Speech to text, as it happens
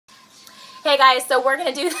Hey guys, so we're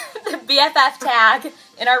going to do the BFF tag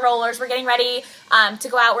in our rollers. We're getting ready to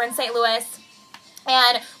go out. We're in St. Louis.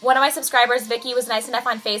 And one of my subscribers, Vicky, was nice enough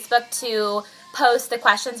on Facebook to post the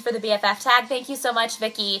questions for the BFF tag. Thank you so much,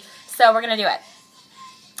 Vicky. So we're going to do it.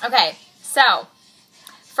 Okay, so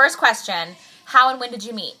first question, how and when did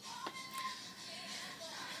you meet?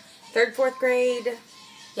 3rd, 4th grade.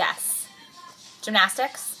 Yes.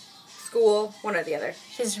 Gymnastics? School, one or the other.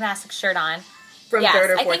 She has a gymnastics shirt on. From yes, 3rd or 4th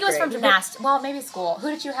grade. I think it was from gymnastics. Well, maybe school. Who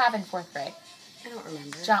did you have in 4th grade? I don't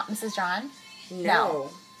remember. Mrs. John? No.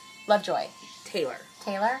 Lovejoy? Taylor.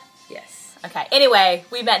 Taylor? Yes. Okay. Anyway,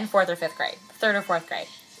 we met in 4th or 5th grade. 3rd or 4th grade.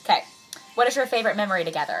 Okay. What is your favorite memory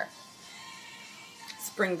together?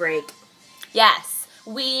 Spring break. Yes.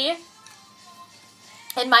 In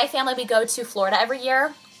my family, we go to Florida every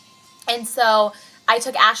year. And so I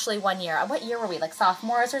took Ashley one year. What year were we? Like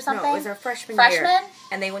sophomores or something? No, it was our freshman year. Freshman?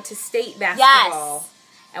 And they went to state basketball. Yes.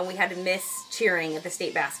 And we had to miss cheering at the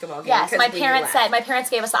state basketball game. Yes, my parents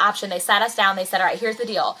gave us the option. They sat us down. They said, all right, here's the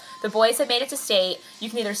deal. The boys have made it to state. You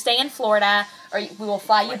can either stay in Florida or we will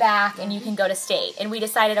fly you back and you can go to state. And we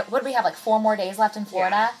decided, what do we have, like 4 more days left in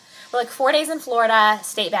Florida? Yeah. We're like 4 days in Florida,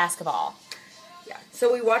 state basketball. Yeah.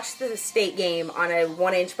 So we watched the state game on a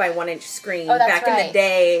 1-inch by 1-inch screen back in the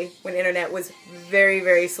day when internet was very,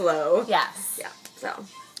 very slow. Yes. Yeah. So.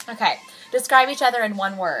 Okay. Describe each other in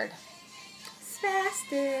one word.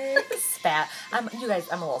 Spastic. I'm a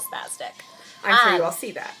little spastic. I'm sure you all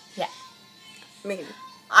see that. Yeah. I mean,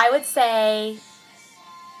 I would say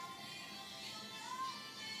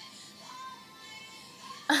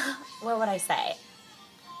what would I say?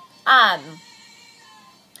 I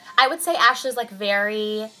would say Ashley's like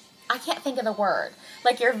very, I can't think of the word.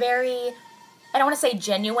 Like you're very, I don't want to say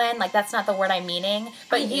genuine, like that's not the word I'm meaning.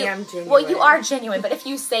 But I am genuine. Well, you are genuine, but if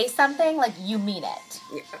you say something, like you mean it.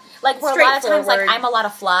 Yeah. Like where a lot of times, like I'm a lot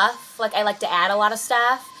of fluff, like I like to add a lot of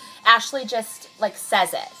stuff. Ashley just like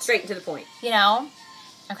says it. Straight to the point. You know?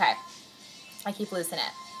 Okay. I keep losing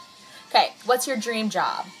it. Okay, what's your dream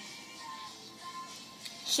job?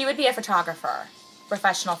 She would be a photographer.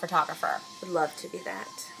 Professional photographer. Would love to be that.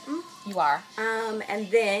 You are. And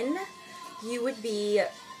then you would be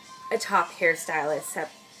a top hairstylist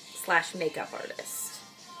 / makeup artist.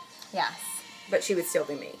 Yes. But she would still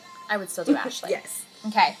be me. I would still do Ashley. Yes.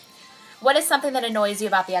 Okay. What is something that annoys you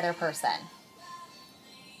about the other person?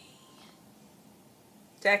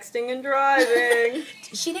 Texting and driving.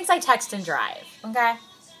 She thinks I text and drive. Okay?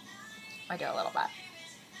 I do a little bit.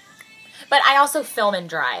 But I also film and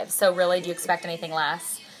drive, so really, do you expect anything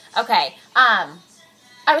less? Okay,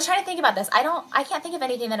 I was trying to think about this. I can't think of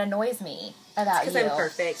anything that annoys me about you. Because I'm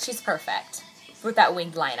perfect. She's perfect. With that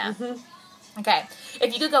winged lina. Okay,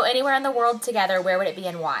 if you could go anywhere in the world together, where would it be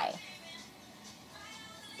and why?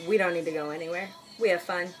 We don't need to go anywhere. We have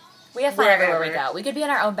fun. We have fun everywhere we go. We could be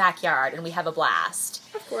in our own backyard and we have a blast.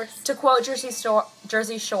 Of course. To quote Jersey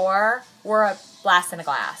Shore, we're a blast in a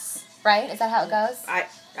glass. Right? Is that how it goes?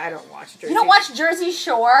 I don't watch Jersey. You don't watch Jersey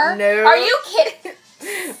Shore? No. Are you kidding?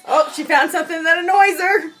 Oh, she found something that annoys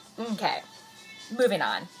her. Okay. Moving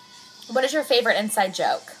on. What is your favorite inside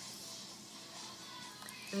joke?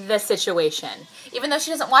 The situation. Even though she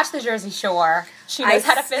doesn't watch the Jersey Shore, she knows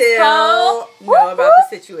how to fist pump. I still know about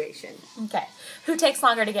the situation. Okay. Who takes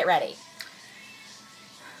longer to get ready?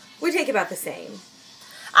 We take about the same.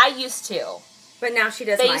 I used to. But now she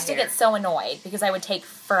does my hair. They used to get so annoyed because I would take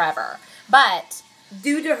forever. But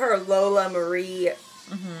due to her Lola Marie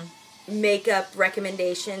makeup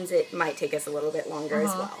recommendations, it might take us a little bit longer as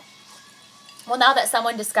well. Well, now that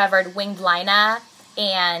someone discovered winged lina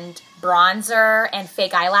and bronzer and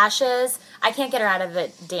fake eyelashes, I can't get her out of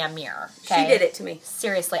the damn mirror. Okay? She did it to me.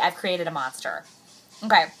 Seriously, I've created a monster.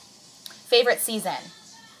 Okay. Favorite season?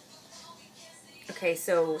 Okay,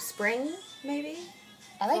 so spring, maybe?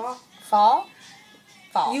 I like fall.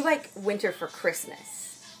 Fall. You like winter for Christmas.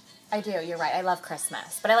 I do, you're right. I love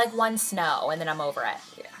Christmas. But I like one snow, and then I'm over it.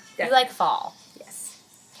 Yeah, definitely. You like fall. Yes.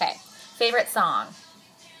 Okay. Favorite song?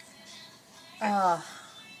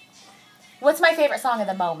 What's my favorite song of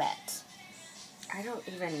the moment? I don't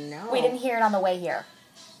even know. We didn't hear it on the way here.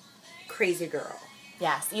 Crazy Girl.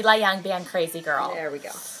 Yes, Eli Young Band, Crazy Girl. There we go.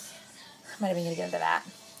 I'm not even going to get into that.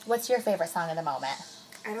 What's your favorite song of the moment?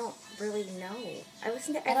 I don't really know. I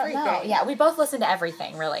listen to everything. I don't know. Yeah, we both listen to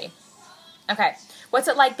everything, really. Okay. What's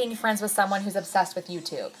it like being friends with someone who's obsessed with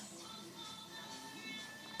YouTube?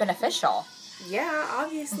 Beneficial. Yeah,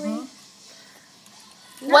 obviously. No.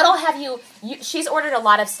 What'll have you... She's ordered a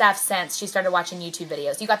lot of stuff since she started watching YouTube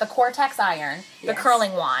videos. You got the Cortex iron, the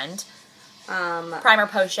curling wand, primer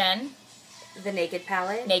potion, the naked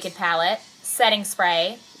palette, setting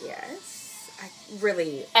spray. Yes.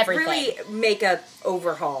 really, Everything. really makeup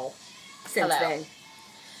overhaul since then.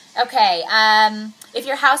 Okay, if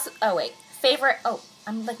your house, favorite,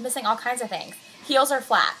 I'm like missing all kinds of things. Heels or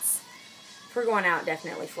flats? If we're going out,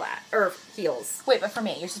 definitely flat. Or heels. Wait, but for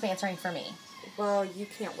me, you're just answering for me. Well, you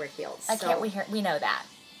can't wear heels. I can't, we know that.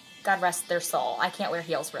 God rest their soul. I can't wear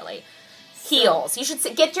heels, really. Heels. You should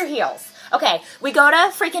get your heels. Okay, we go to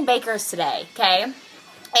freaking Baker's today, okay?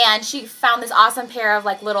 And she found this awesome pair of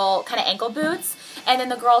like little kind of ankle boots. And then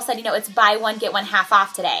the girl said, it's buy one, get one half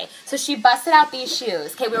off today. So she busted out these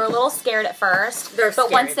shoes. Okay, we were a little scared at first.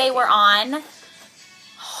 But once they were on,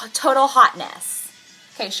 total hotness.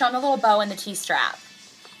 Okay, show them the little bow and the T-strap.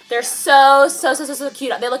 They're so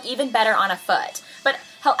cute. They look even better on a foot. But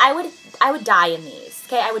hell, I would die in these.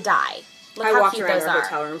 Okay, I would die. Look I how walked cute around those our are.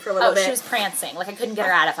 hotel room for a little bit. She was prancing. Like I couldn't get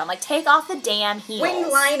her out of them. Like take off the damn heels. Wing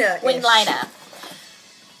Lina.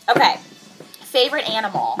 Okay. Favorite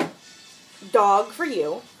animal. Dog for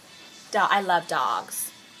you. I love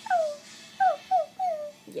dogs.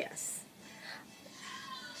 Yes.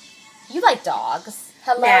 You like dogs.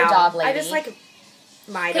 Hello, now, dog lady. I just like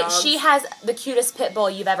my dogs. She has the cutest pit bull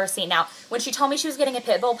you've ever seen. Now, when she told me she was getting a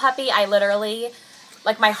pit bull puppy, I literally,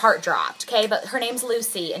 like, my heart dropped, okay? But her name's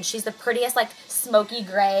Lucy, and she's the prettiest, like, smoky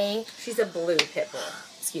gray. She's a blue pit bull.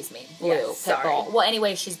 Excuse me. Blue pit bull. Well,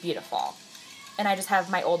 anyway, she's beautiful. And I just have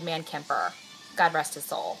my old man Kemper. God rest his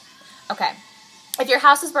soul. Okay. If your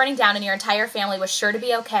house was burning down and your entire family was sure to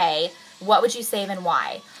be okay, what would you save and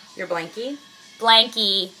why? Your blankie?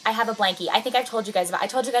 Blankie. I have a blankie. I think I told you guys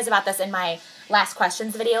about this in my last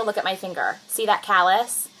questions video. Look at my finger. See that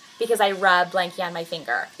callus? Because I rubbed blankie on my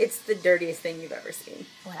finger. It's the dirtiest thing you've ever seen.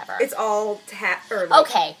 Whatever. It's all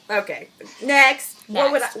okay. Okay. Next.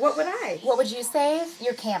 What would I? What would you save?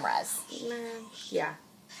 Your cameras. Yeah.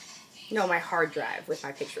 No, my hard drive with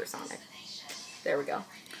my pictures on it. There we go.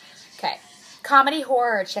 Okay. Comedy,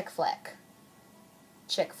 horror, or chick flick?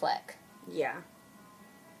 Chick flick. Yeah.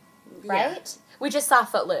 Right? Yeah. We just saw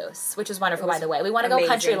Footloose, which was wonderful, by the way. We want to go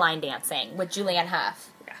country line dancing with Julianne Hough.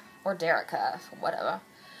 Yeah. Or Derek Hough, whatever.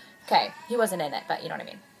 Okay, he wasn't in it, but you know what I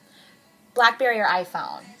mean. BlackBerry or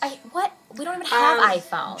iPhone? What? We don't even have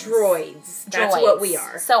iPhones. Droids. That's what we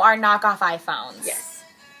are. So our knockoff iPhones. Yes.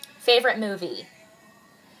 Favorite movie?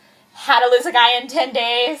 How to Lose a Guy in 10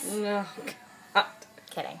 Days? No. God.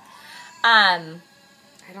 Kidding. I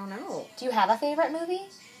don't know. Do you have a favorite movie?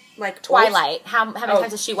 Like Twilight. How many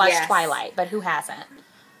times has she watched Twilight? But who hasn't?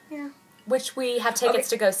 Yeah. Which we have tickets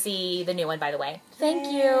to go see the new one, by the way. Thank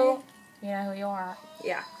you. You know who you are.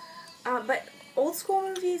 Yeah. But old school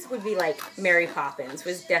movies would be like Mary Poppins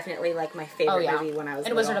was definitely like my favorite movie when I was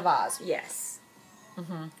little. Wizard of Oz. Yes.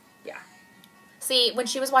 Mm-hmm. Yeah. See, when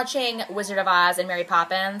she was watching Wizard of Oz and Mary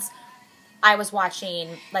Poppins, I was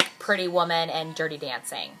watching like Pretty Woman and Dirty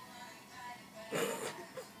Dancing.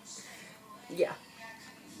 Yeah.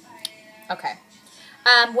 Okay.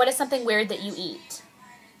 What is something weird that you eat?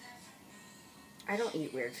 I don't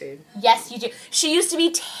eat weird food. Yes, you do. She used to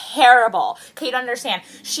be terrible. Okay, you don't understand.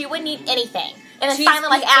 She wouldn't eat anything. And then finally,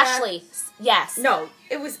 like Ashley. Yes. No,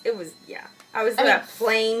 it was, yeah. I was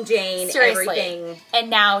plain Jane, seriously. Everything. And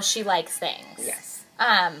now she likes things. Yes.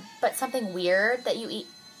 But something weird that you eat,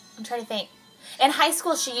 I'm trying to think. In high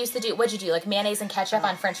school, she used to do, what'd you do, like mayonnaise and ketchup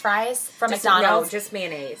on French fries from McDonald's? No, just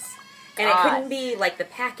mayonnaise. And it couldn't be like the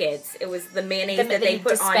packets. It was the mayonnaise that they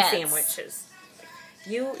put on sandwiches.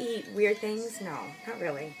 You eat weird things? No, not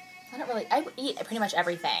really. Not really. I eat pretty much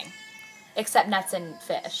everything. Except nuts and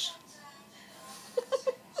fish.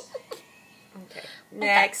 Okay.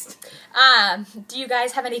 Next. Okay. Do you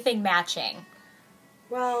guys have anything matching?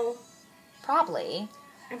 Well, probably.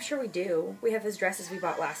 I'm sure we do. We have those dresses we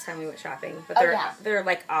bought last time we went shopping. But they're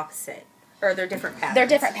like opposite. Or they're different patterns. They're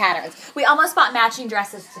different patterns. We almost bought matching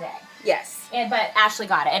dresses today. Yes. But Ashley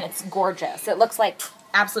got it, and it's gorgeous. It looks like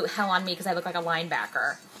absolute hell on me because I look like a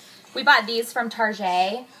linebacker. We bought these from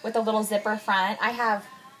Target with a little zipper front. I have,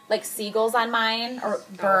 like, seagulls on mine, or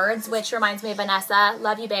birds, which reminds me of Vanessa.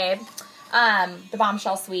 Love you, babe. The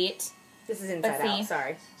Bombshell Suite. This is inside out,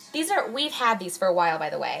 sorry. We've had these for a while, by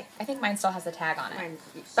the way. I think mine still has a tag on it.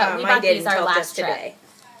 But we bought these our last trip. Today.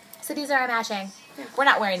 So these are our matching. Yeah. We're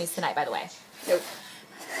not wearing these tonight, by the way. Nope.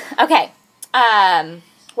 Okay.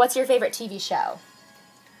 What's your favorite TV show?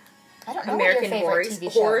 I don't know American what your favorite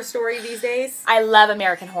TV show. Horror Story these days. I love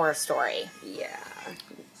American Horror Story. Yeah.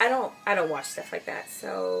 I don't watch stuff like that.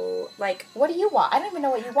 So, like, what do you watch? I don't even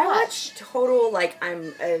know what you watch. I watch total, like,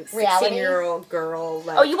 I'm a 16-year-old girl.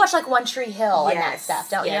 Like, oh, you watch, like, One Tree Hill and that stuff,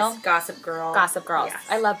 don't you? Gossip Girl. Gossip Girls. Yes.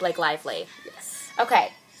 I love Blake Lively. Yes.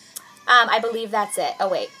 Okay. I believe that's it. Oh,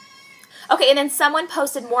 wait. Okay, and then someone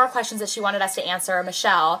posted more questions that she wanted us to answer.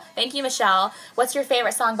 Michelle. Thank you, Michelle. What's your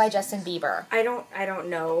favorite song by Justin Bieber? I don't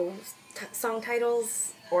know song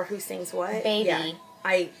titles or who sings what. Baby. Yeah.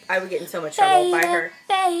 I would get in so much trouble by her.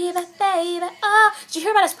 Baby, baby, oh. Did you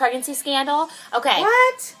hear about his pregnancy scandal? Okay.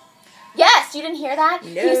 What? Yes, you didn't hear that? No.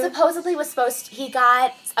 He supposedly he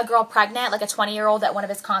got a girl pregnant, like a 20-year-old at one of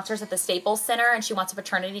his concerts at the Staples Center, and she wants a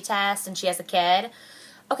paternity test, and she has a kid.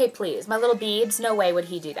 Okay, please. My little Biebs, no way would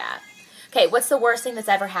he do that. Okay, what's the worst thing that's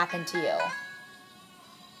ever happened to you?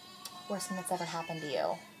 Worst thing that's ever happened to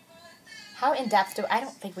you. How in-depth I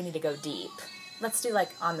don't think we need to go deep. Let's do, like,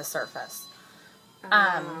 on the surface.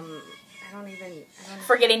 I don't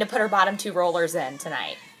forgetting to put her bottom 2 rollers in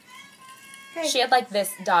tonight. Hey. She had, like,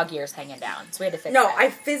 this dog ears hanging down, so we had to fix it. No, I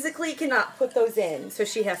physically cannot put those in, so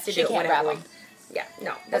she has to do it whenever. Yeah,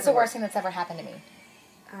 no. What's the worst thing that's ever happened to me?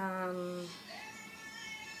 I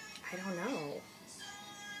don't know.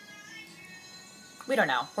 We don't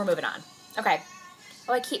know. We're moving on. Okay.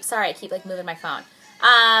 Oh, I keep like moving my phone.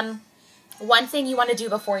 One thing you want to do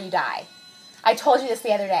before you die. I told you this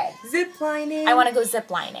the other day. Zip lining. I want to go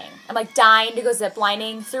zip lining. I'm like dying to go zip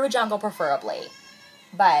lining through a jungle preferably.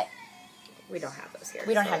 But we don't have those here.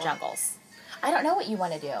 We don't have jungles. I don't know what you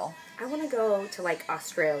want to do. I want to go to like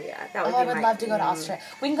Australia. That would I would love to go to Australia.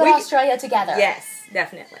 We can go to Australia together. Yes,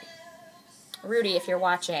 definitely. Rudy, if you're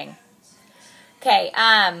watching. Okay,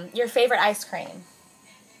 your favorite ice cream.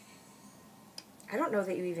 I don't know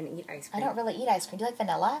that you even eat ice cream. I don't really eat ice cream. Do you like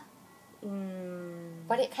vanilla?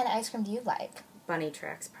 What kind of ice cream do you like? Bunny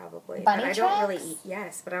Tracks, probably. Bunny Tracks? I don't really eat.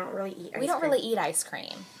 Yes, but I don't really eat ice cream. We don't really eat ice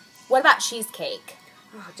cream. What about cheesecake?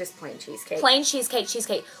 Oh, just plain cheesecake. Plain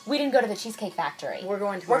cheesecake. We didn't go to the Cheesecake Factory. We're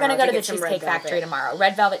going tomorrow. We're going to go to the Cheesecake Factory tomorrow.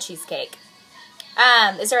 Red Velvet Cheesecake.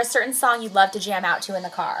 Is there a certain song you'd love to jam out to in the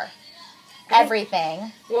car?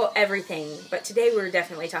 Everything. Well, everything. But today we were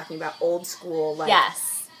definitely talking about old school. Like,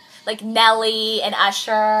 yes. Like Nelly and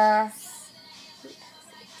Usher.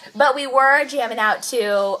 But we were jamming out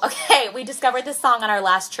to, we discovered this song on our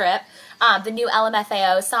last trip. The new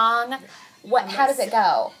LMFAO song. How does it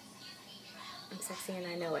go? I'm sexy and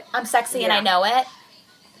I know it. I'm sexy and I know it.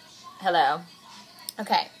 Hello.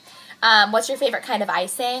 Okay. What's your favorite kind of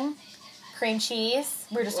icing? Cream cheese?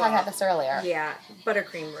 We were just talking about this earlier. Yeah,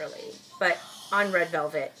 buttercream really. But on red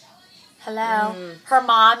velvet. Hello. Her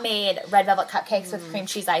mom made red velvet cupcakes with cream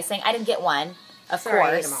cheese icing. I didn't get one, of course.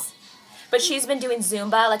 I ate them all. But she's been doing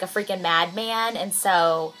Zumba like a freaking madman, and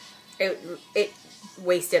so it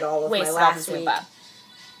wasted all of my last week. Zumba.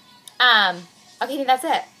 Okay, I think that's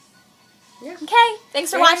it. Yeah. Okay,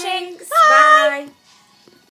 thanks for watching. Bye.